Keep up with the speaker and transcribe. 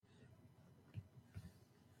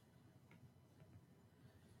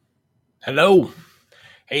Hello.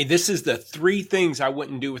 Hey, this is the three things I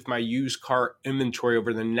wouldn't do with my used car inventory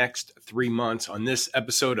over the next 3 months on this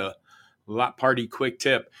episode of Lot Party Quick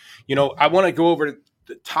Tip. I want to go over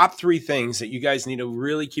the top three things that you guys need to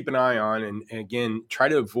really keep an eye on and again, try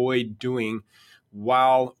to avoid doing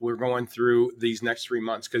while we're going through these next 3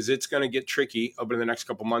 months because it's going to get tricky over the next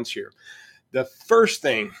couple months here. The first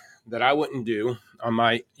thing that I wouldn't do on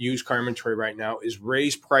my used car inventory right now is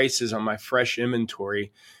raise prices on my fresh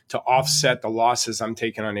inventory to offset the losses I'm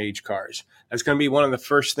taking on aged cars. That's going to be one of the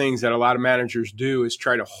first things that a lot of managers do is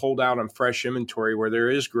try to hold out on fresh inventory where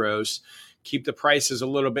there is gross, keep the prices a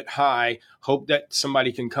little bit high, hope that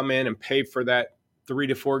somebody can come in and pay for that $3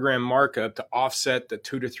 to $4 markup to offset the $2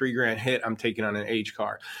 to $3 hit I'm taking on an aged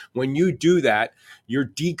car. When you do that, you're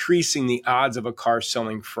decreasing the odds of a car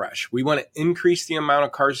selling fresh. We want to increase the amount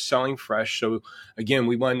of cars selling fresh. So again,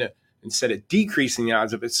 we want to, instead of decreasing the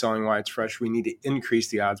odds of it selling while it's fresh, we need to increase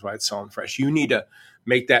the odds while it's selling fresh. You need to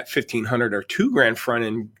make that $1,500 or $2,000 front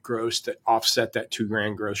end gross to offset that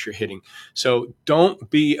 $2,000 gross you're hitting. So don't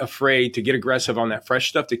be afraid to get aggressive on that fresh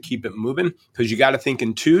stuff to keep it moving because you got to think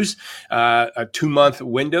in twos. A 2-month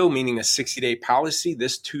window, meaning a 60-day policy.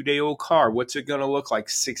 This 2-day-old car, what's it going to look like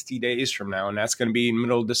 60 days from now? And that's going to be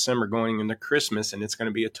middle of December going into Christmas, and it's going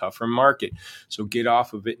to be a tougher market. So get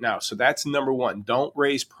off of it now. So that's number one. Don't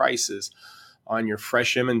raise prices on your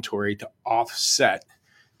fresh inventory to offset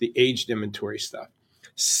the aged inventory stuff.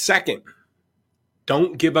 Second,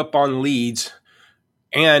 don't give up on leads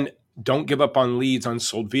and don't give up on leads on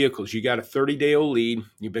sold vehicles. You got a 30-day-old lead.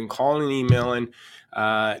 You've been calling and emailing.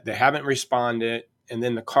 They haven't responded. And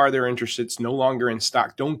then the car they're interested is no longer in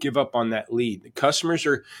stock. Don't give up on that lead. The customers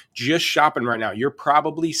are just shopping right now. You're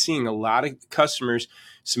probably seeing a lot of customers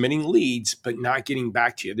submitting leads, but not getting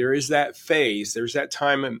back to you. There is that phase. There's that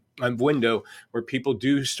time and window where people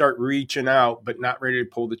do start reaching out, but not ready to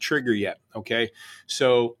pull the trigger yet. Okay.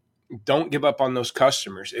 So don't give up on those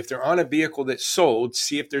customers. If they're on a vehicle that's sold,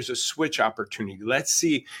 see if there's a switch opportunity. Let's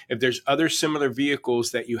see if there's other similar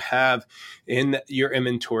vehicles that you have in your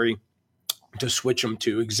inventory to switch them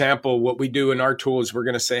to. Example, what we do in our tool is we're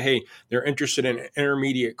going to say, hey, they're interested in an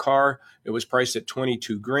intermediate car. It was priced at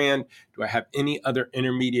 $22,000. Do I have any other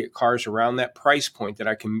intermediate cars around that price point that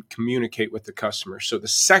I can communicate with the customer? So the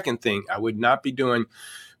second thing I would not be doing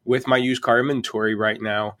with my used car inventory right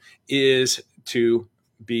now is to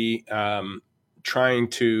be trying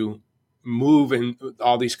to move in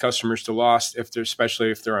all these customers to lost,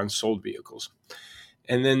 especially if they're on sold vehicles.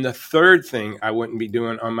 And then the third thing I wouldn't be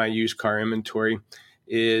doing on my used car inventory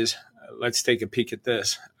is, let's take a peek at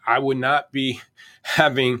this. I would not be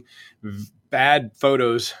having bad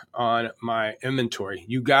photos on my inventory.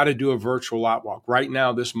 You got to do a virtual lot walk. Right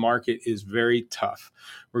now, this market is very tough.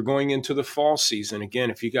 We're going into the fall season. Again,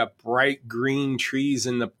 if you got bright green trees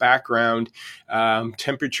in the background,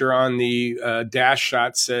 temperature on the dash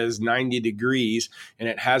shot says 90 degrees, and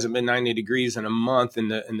it hasn't been 90 degrees in a month,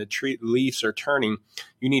 and the tree leaves are turning,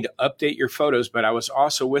 you need to update your photos. But I was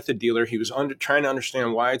also with a dealer. He was trying to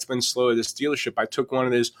understand why it's been slow at this dealership. I took one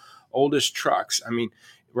of his oldest trucks. I mean,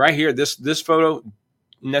 right here, this photo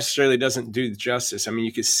necessarily doesn't do justice. I mean,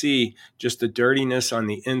 you can see just the dirtiness on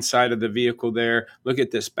the inside of the vehicle there. Look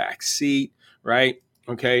at this back seat, right?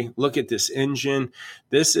 Okay, look at this engine.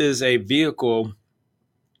 This is a vehicle,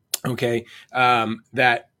 okay,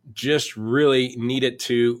 that just really needed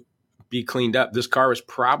to be cleaned up. This car was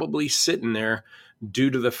probably sitting there due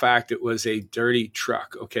to the fact it was a dirty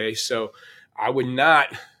truck, okay? So I would not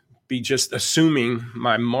be just assuming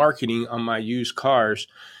my marketing on my used cars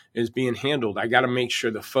is being handled. I got to make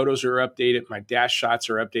sure the photos are updated. My dash shots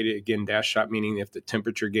are updated. Again, dash shot meaning if the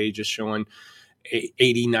temperature gauge is showing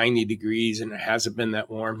 80, 90 degrees and it hasn't been that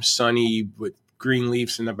warm, sunny with green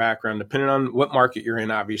leaves in the background, depending on what market you're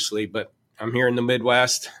in, obviously. But I'm here in the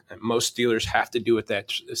Midwest, and most dealers have to do with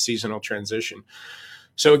that seasonal transition.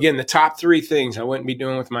 So again, the top three things I wouldn't be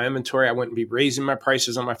doing with my inventory, I wouldn't be raising my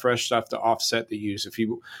prices on my fresh stuff to offset the use. If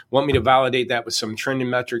you want me to validate that with some trending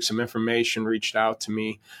metrics, some information, reached out to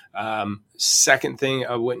me. Second thing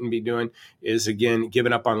I wouldn't be doing is, again,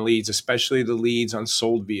 giving up on leads, especially the leads on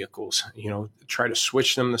sold vehicles. Try to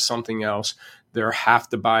switch them to something else. They have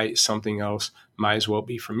to buy something else, might as well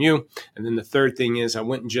be from you. And then the third thing is I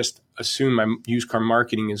wouldn't just assume my used car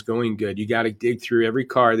marketing is going good. You got to dig through every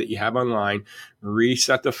car that you have online,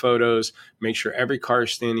 reset the photos, make sure every car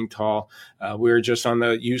is standing tall. We were just on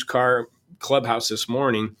the used car clubhouse this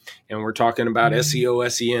morning, and we're talking about SEO,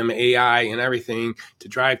 SEM, AI, and everything to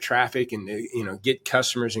drive traffic and get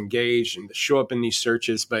customers engaged and to show up in these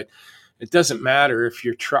searches. But it doesn't matter if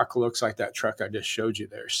your truck looks like that truck I just showed you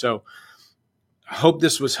there. So I hope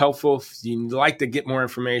this was helpful. If you'd like to get more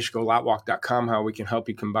information, go lotwalk.com, how we can help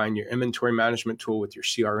you combine your inventory management tool with your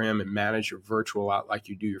CRM and manage your virtual lot like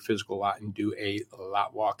you do your physical lot and do a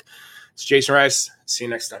lot walk. It's Jason Rice. See you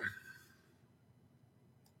next time.